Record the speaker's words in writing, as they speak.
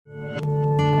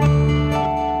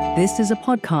This is a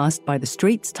podcast by The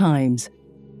Straits Times.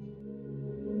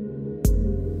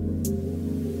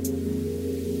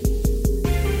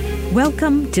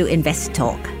 Welcome to Invest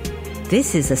Talk.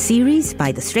 This is a series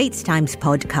by The Straits Times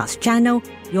podcast channel,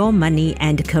 Your Money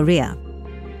and Career.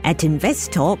 At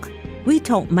Invest Talk, we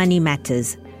talk money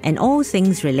matters and all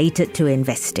things related to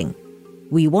investing.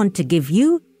 We want to give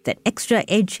you that extra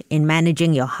edge in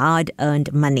managing your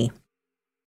hard-earned money.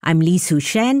 I'm Lee Su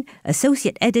Shan,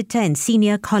 Associate Editor and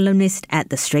Senior Columnist at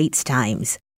The Straits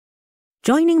Times.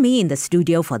 Joining me in the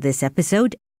studio for this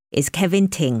episode is Kevin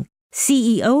Ting,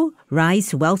 CEO,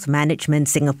 Rise Wealth Management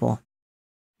Singapore.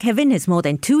 Kevin has more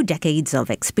than 2 decades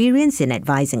of experience in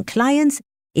advising clients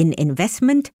in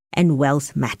investment and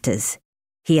wealth matters.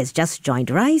 He has just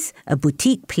joined Rise, a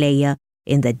boutique player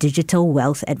in the digital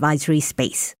wealth advisory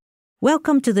space.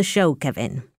 Welcome to the show,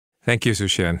 Kevin. Thank you, Su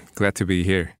Shan. Glad to be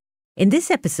here. In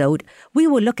this episode, we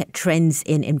will look at trends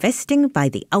in investing by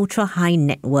the ultra-high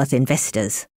net worth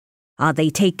investors. Are they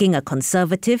taking a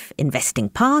conservative investing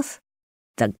path?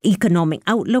 The economic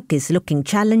outlook is looking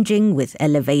challenging with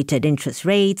elevated interest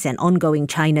rates and ongoing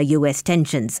China-US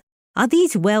tensions. Are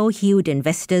these well-heeled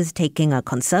investors taking a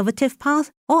conservative path,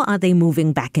 or are they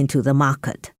moving back into the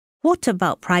market? What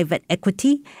about private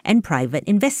equity and private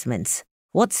investments?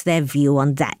 What's their view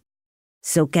on that?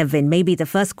 So, Kevin, maybe the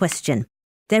first question.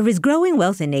 There is growing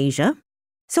wealth in Asia.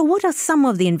 So what are some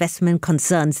of the investment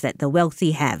concerns that the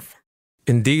wealthy have?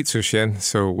 Indeed, Su Shan.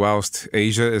 So whilst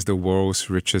Asia is the world's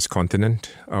richest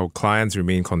continent, our clients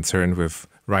remain concerned with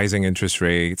rising interest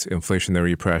rates,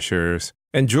 inflationary pressures,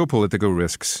 and geopolitical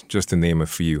risks, just to name a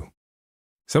few.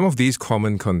 Some of these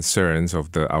common concerns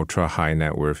of the ultra-high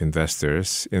net worth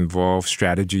investors involve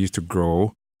strategies to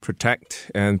grow,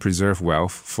 protect, and preserve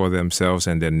wealth for themselves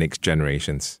and their next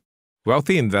generations.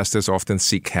 Wealthy investors often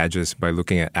seek hedges by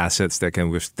looking at assets that can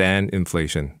withstand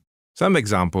inflation. Some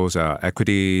examples are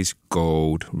equities,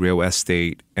 gold, real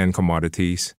estate, and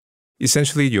commodities,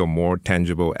 essentially your more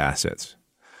tangible assets.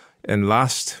 And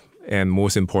last, and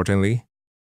most importantly,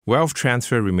 wealth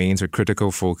transfer remains a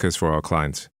critical focus for our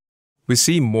clients. We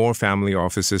see more family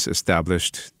offices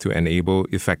established to enable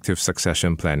effective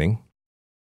succession planning.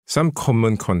 Some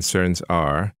common concerns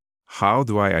are, how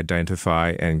do I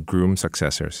identify and groom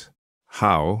successors?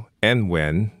 How and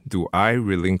when do I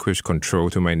relinquish control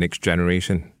to my next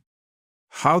generation?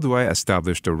 How do I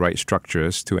establish the right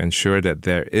structures to ensure that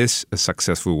there is a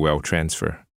successful wealth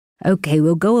transfer? Okay,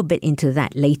 we'll go a bit into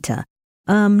that later.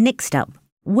 Next up,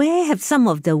 where have some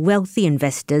of the wealthy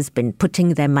investors been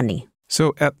putting their money?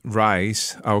 So at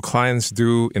Rise, our clients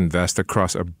do invest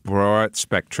across a broad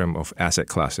spectrum of asset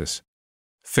classes.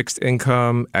 Fixed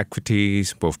income,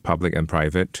 equities, both public and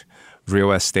private,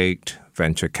 real estate,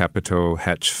 venture capital,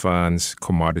 hedge funds,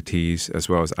 commodities, as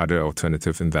well as other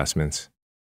alternative investments.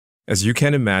 As you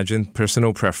can imagine,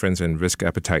 personal preference and risk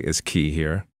appetite is key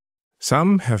here.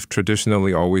 Some have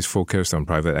traditionally always focused on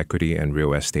private equity and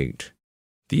real estate.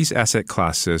 These asset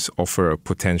classes offer a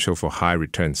potential for high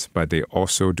returns, but they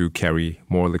also do carry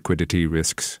more liquidity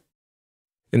risks.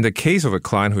 In the case of a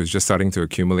client who is just starting to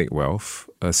accumulate wealth,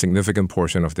 a significant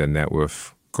portion of their net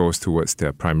worth goes towards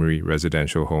their primary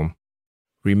residential home.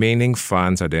 Remaining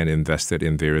funds are then invested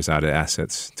in various other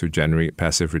assets to generate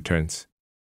passive returns.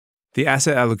 The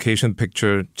asset allocation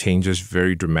picture changes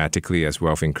very dramatically as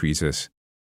wealth increases.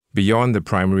 Beyond the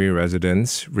primary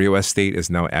residence, real estate is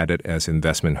now added as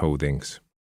investment holdings.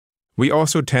 We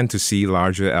also tend to see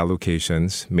larger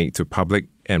allocations made to public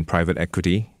and private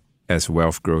equity as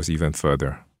wealth grows even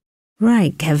further.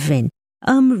 Right, Kevin.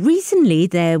 Recently,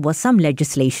 there was some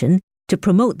legislation to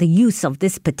promote the use of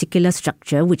this particular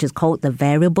structure, which is called the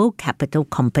Variable Capital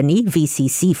Company,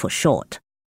 VCC for short.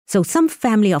 So some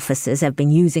family offices have been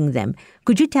using them.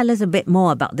 Could you tell us a bit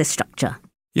more about this structure?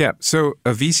 Yeah, so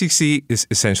a VCC is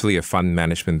essentially a fund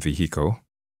management vehicle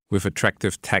with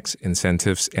attractive tax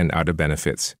incentives and other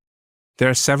benefits. There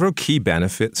are several key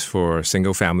benefits for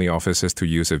single-family offices to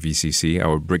use a VCC. I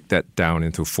will break that down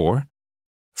into 4.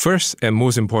 First, and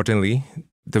most importantly,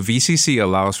 the VCC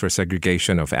allows for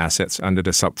segregation of assets under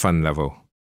the sub-fund level.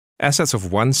 Assets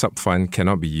of one sub-fund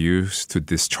cannot be used to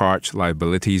discharge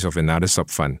liabilities of another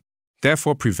sub-fund,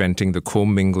 therefore preventing the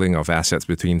commingling of assets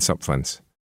between sub-funds.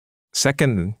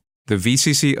 Second, the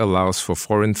VCC allows for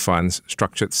foreign funds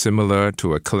structured similar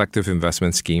to a collective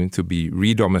investment scheme to be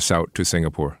re-domiciled to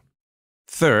Singapore.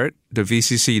 Third, the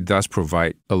VCC does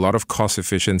provide a lot of cost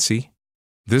efficiency.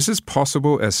 This is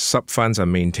possible as sub-funds are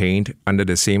maintained under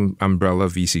the same umbrella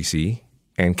VCC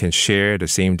and can share the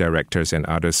same directors and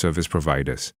other service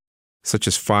providers, such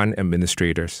as fund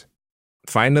administrators.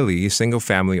 Finally,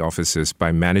 single-family offices,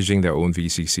 by managing their own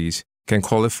VCCs, can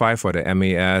qualify for the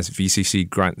MAS VCC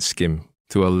grant scheme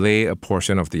to allay a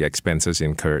portion of the expenses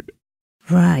incurred.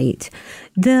 Right.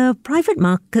 The private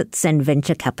markets and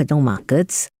venture capital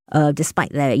markets,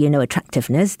 despite their,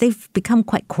 attractiveness, they've become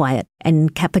quite quiet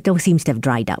and capital seems to have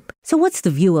dried up. So what's the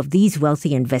view of these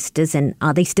wealthy investors, and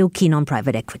are they still keen on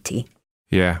private equity?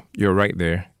 Yeah, you're right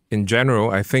there. In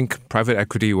general, I think private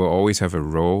equity will always have a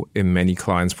role in many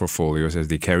clients' portfolios as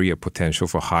they carry a potential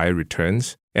for higher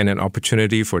returns and an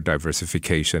opportunity for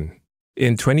diversification.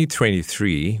 In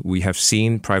 2023, we have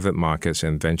seen private markets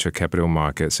and venture capital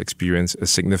markets experience a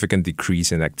significant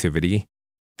decrease in activity.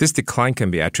 This decline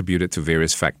can be attributed to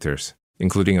various factors,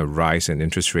 including a rise in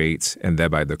interest rates and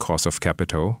thereby the cost of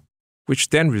capital, which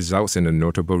then results in a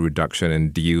notable reduction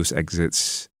in deals,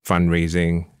 exits,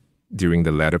 fundraising during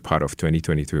the latter part of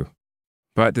 2022.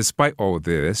 But despite all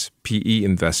this, PE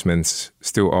investments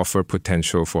still offer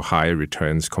potential for higher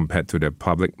returns compared to their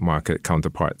public market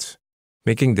counterparts,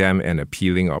 making them an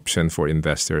appealing option for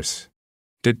investors.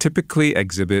 They typically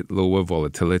exhibit lower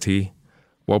volatility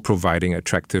while providing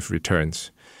attractive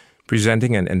returns,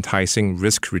 presenting an enticing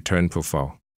risk-return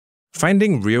profile.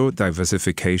 Finding real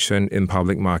diversification in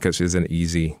public markets isn't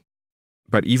easy.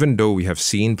 But even though we have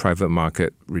seen private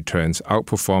market returns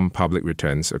outperform public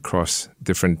returns across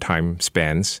different time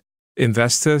spans,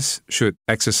 investors should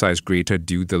exercise greater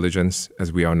due diligence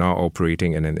as we are now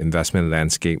operating in an investment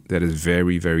landscape that is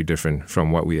very, very different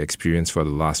from what we experienced for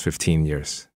the last 15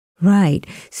 years. Right.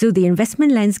 So the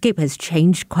investment landscape has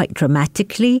changed quite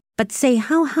dramatically. But say,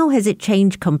 how has it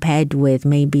changed compared with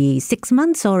maybe 6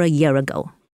 months or a year ago?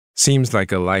 Seems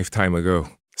like a lifetime ago.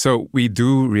 So we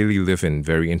do really live in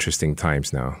very interesting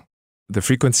times now. The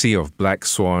frequency of black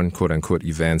swan, quote-unquote,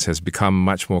 events has become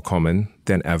much more common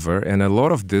than ever, and a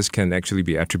lot of this can actually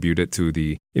be attributed to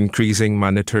the increasing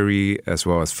monetary as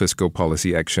well as fiscal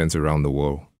policy actions around the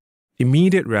world.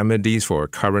 Immediate remedies for a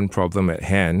current problem at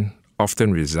hand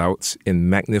often results in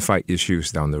magnified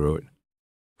issues down the road.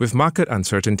 With market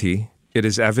uncertainty, it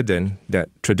is evident that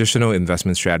traditional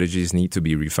investment strategies need to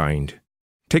be refined.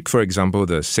 Take, for example,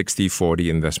 the 60-40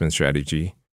 investment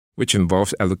strategy, which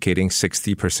involves allocating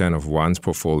 60% of one's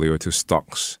portfolio to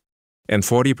stocks and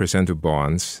 40% to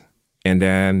bonds, and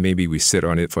then maybe we sit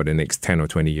on it for the next 10 or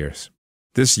 20 years.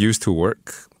 This used to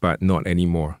work, but not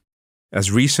anymore.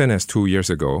 As recent as 2 years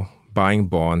ago, buying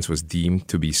bonds was deemed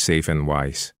to be safe and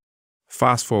wise.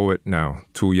 Fast forward now,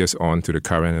 2 years on to the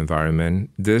current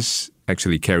environment, this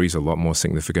actually carries a lot more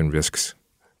significant risks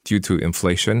due to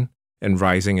inflation and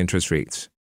rising interest rates.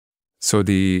 So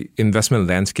the investment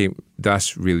landscape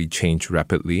does really change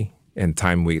rapidly, and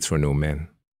time waits for no man.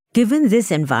 Given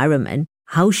this environment,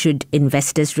 how should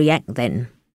investors react then?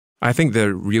 I think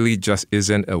there really just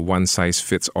isn't a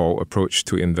one-size-fits-all approach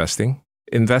to investing.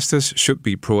 Investors should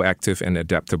be proactive and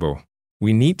adaptable.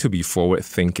 We need to be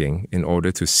forward-thinking in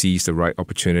order to seize the right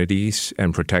opportunities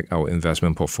and protect our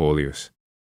investment portfolios.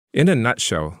 In a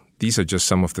nutshell, these are just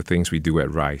some of the things we do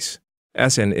at Rise.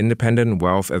 As an independent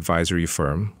wealth advisory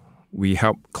firm, we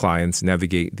help clients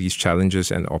navigate these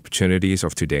challenges and opportunities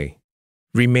of today.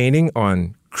 Remaining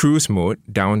on cruise mode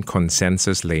down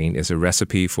consensus lane is a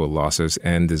recipe for losses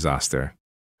and disaster.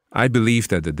 I believe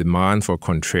that the demand for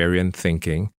contrarian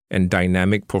thinking and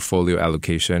dynamic portfolio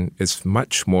allocation is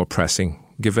much more pressing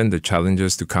given the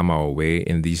challenges to come our way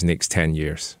in these next 10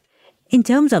 years. In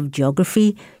terms of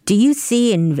geography, do you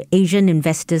see Asian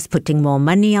investors putting more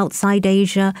money outside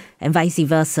Asia and vice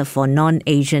versa for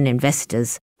non-Asian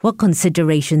investors? What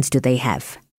considerations do they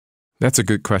have? That's a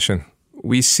good question.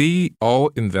 We see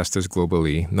all investors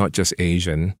globally, not just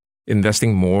Asian,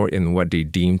 investing more in what they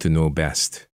deem to know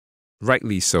best.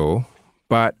 Rightly so,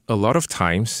 but a lot of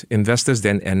times, investors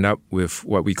then end up with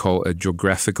what we call a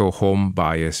geographical home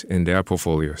bias in their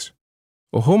portfolios.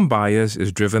 A home bias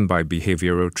is driven by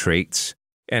behavioral traits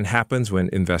and happens when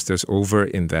investors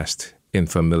overinvest in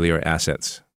familiar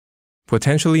assets,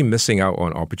 potentially missing out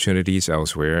on opportunities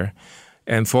elsewhere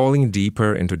and falling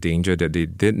deeper into danger that they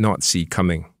did not see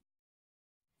coming.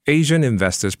 Asian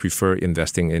investors prefer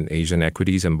investing in Asian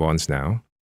equities and bonds now.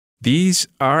 These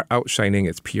are outshining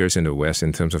its peers in the West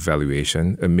in terms of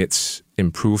valuation amidst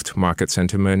improved market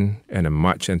sentiment and a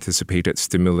much-anticipated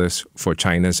stimulus for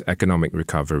China's economic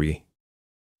recovery.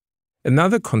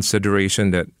 Another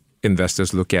consideration that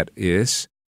investors look at is,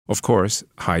 of course,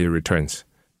 higher returns.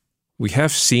 We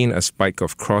have seen a spike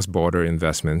of cross-border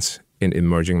investments in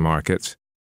emerging markets,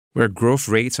 where growth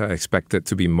rates are expected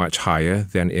to be much higher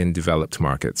than in developed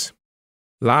markets.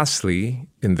 Lastly,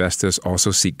 investors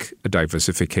also seek a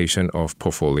diversification of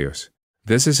portfolios.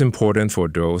 This is important for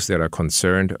those that are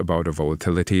concerned about the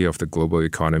volatility of the global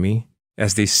economy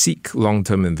as they seek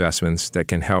long-term investments that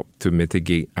can help to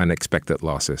mitigate unexpected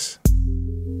losses.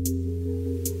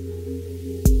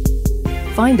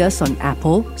 Find us on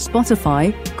Apple,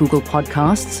 Spotify, Google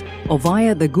Podcasts, or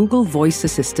via the Google Voice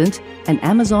Assistant and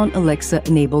Amazon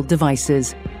Alexa-enabled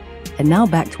devices. And now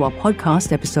back to our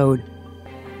podcast episode.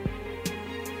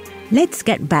 Let's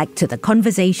get back to the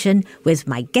conversation with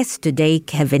my guest today,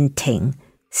 Kevin Ting,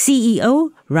 CEO,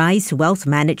 Rise Wealth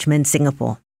Management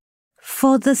Singapore.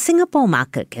 For the Singapore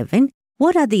market, Kevin,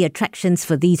 what are the attractions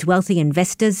for these wealthy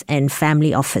investors and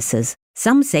family offices?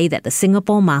 Some say that the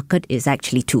Singapore market is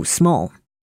actually too small.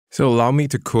 So allow me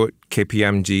to quote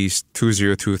KPMG's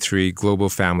 2023 Global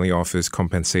Family Office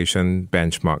Compensation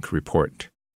Benchmark Report.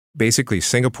 Basically,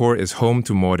 Singapore is home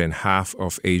to more than half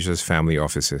of Asia's family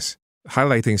offices,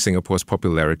 highlighting Singapore's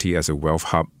popularity as a wealth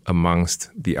hub amongst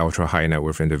the ultra-high net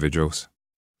worth individuals.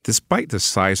 Despite the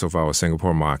size of our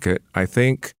Singapore market, I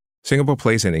think Singapore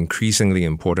plays an increasingly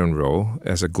important role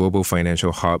as a global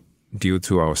financial hub due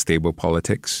to our stable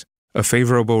politics, a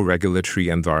favorable regulatory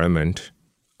environment,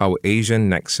 our Asian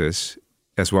nexus,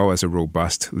 as well as a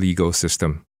robust legal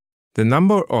system. The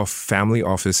number of family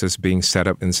offices being set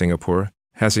up in Singapore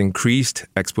has increased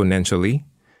exponentially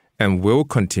and will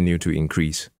continue to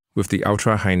increase, with the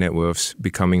ultra-high net worths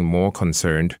becoming more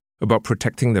concerned about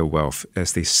protecting their wealth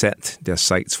as they set their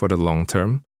sights for the long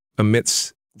term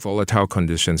amidst volatile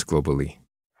conditions globally.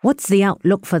 What's the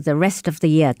outlook for the rest of the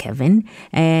year, Kevin?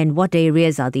 And what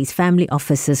areas are these family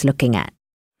offices looking at?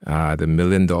 The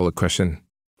million-dollar question.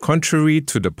 Contrary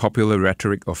to the popular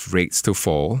rhetoric of rates to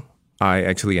fall, I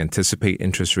actually anticipate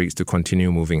interest rates to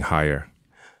continue moving higher.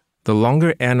 The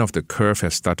longer end of the curve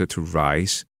has started to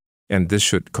rise, and this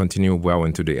should continue well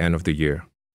into the end of the year.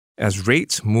 As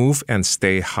rates move and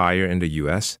stay higher in the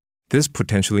US, this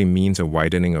potentially means a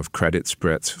widening of credit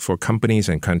spreads for companies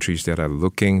and countries that are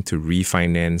looking to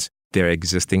refinance their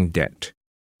existing debt.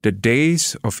 The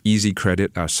days of easy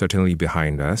credit are certainly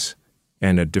behind us,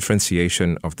 and a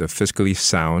differentiation of the fiscally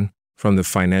sound from the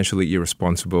financially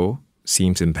irresponsible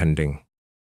seems impending.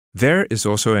 There is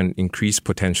also an increased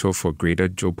potential for greater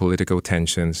geopolitical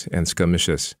tensions and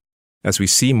skirmishes, as we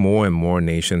see more and more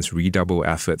nations redouble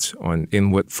efforts on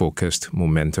inward-focused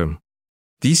momentum.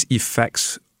 These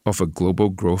effects of a global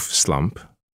growth slump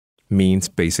means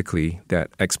basically that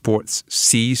exports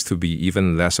cease to be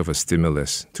even less of a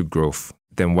stimulus to growth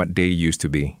than what they used to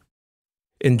be.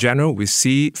 In general, we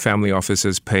see family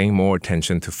offices paying more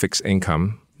attention to fixed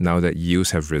income now that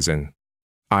yields have risen.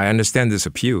 I understand this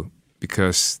appeal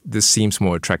because this seems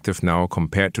more attractive now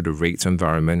compared to the rates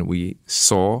environment we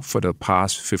saw for the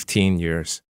past 15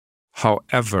 years.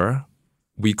 However,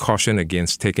 we caution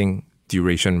against taking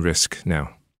duration risk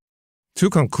now. To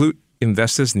conclude,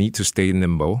 investors need to stay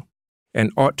nimble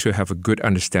and ought to have a good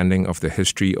understanding of the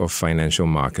history of financial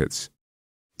markets.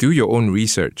 Do your own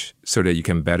research so that you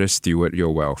can better steward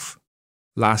your wealth.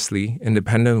 Lastly,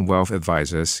 independent wealth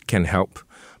advisors can help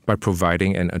by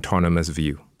providing an autonomous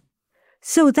view.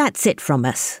 So that's it from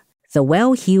us. The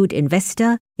well-heeled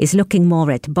investor is looking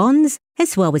more at bonds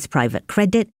as well as private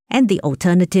credit and the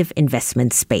alternative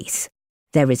investment space.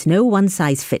 There is no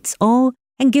one-size-fits-all,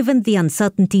 and given the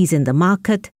uncertainties in the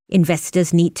market,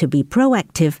 investors need to be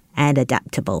proactive and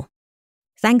adaptable.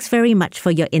 Thanks very much for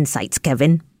your insights,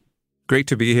 Kevin. Great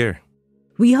to be here.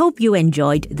 We hope you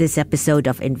enjoyed this episode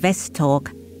of Invest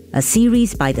Talk, a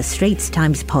series by the Straits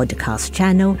Times podcast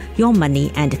channel, Your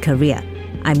Money and Career.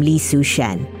 I'm Lee Su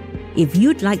Shan. If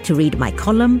you'd like to read my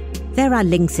column, there are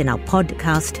links in our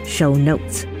podcast show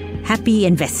notes. Happy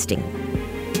investing.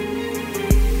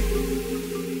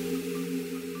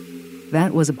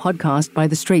 That was a podcast by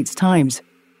the Straits Times.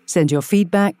 Send your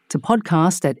feedback to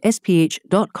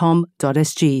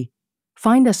podcast@sph.com.sg.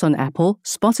 Find us on Apple,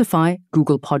 Spotify,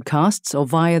 Google Podcasts, or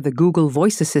via the Google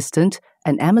Voice Assistant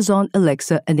and Amazon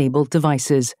Alexa-enabled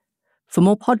devices. For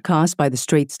more podcasts by the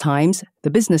Straits Times, the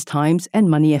Business Times, and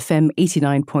Money FM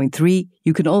 89.3,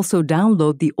 you can also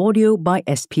download the Audio by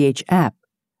SPH app.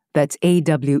 That's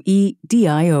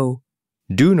AWEDIO.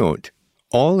 Do note,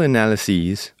 all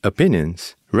analyses,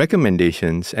 opinions,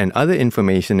 recommendations, and other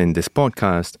information in this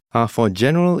podcast are for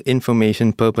general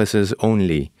information purposes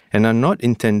only and are not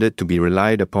intended to be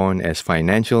relied upon as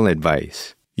financial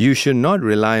advice. You should not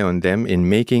rely on them in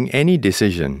making any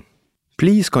decision.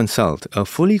 Please consult a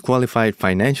fully qualified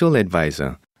financial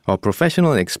advisor or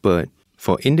professional expert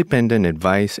for independent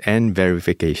advice and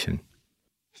verification.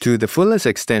 To the fullest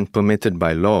extent permitted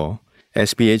by law,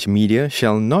 SPH Media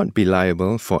shall not be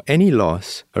liable for any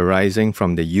loss arising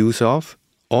from the use of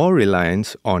or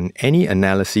reliance on any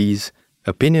analyses,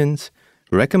 opinions,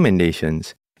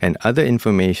 recommendations, and other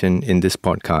information in this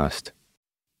podcast.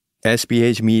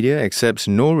 SPH Media accepts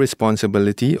no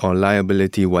responsibility or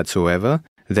liability whatsoever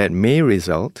that may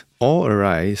result or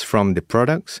arise from the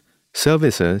products,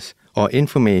 services, or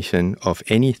information of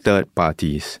any third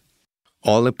parties.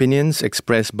 All opinions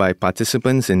expressed by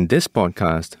participants in this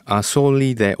podcast are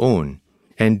solely their own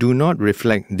and do not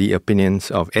reflect the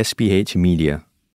opinions of SPH Media.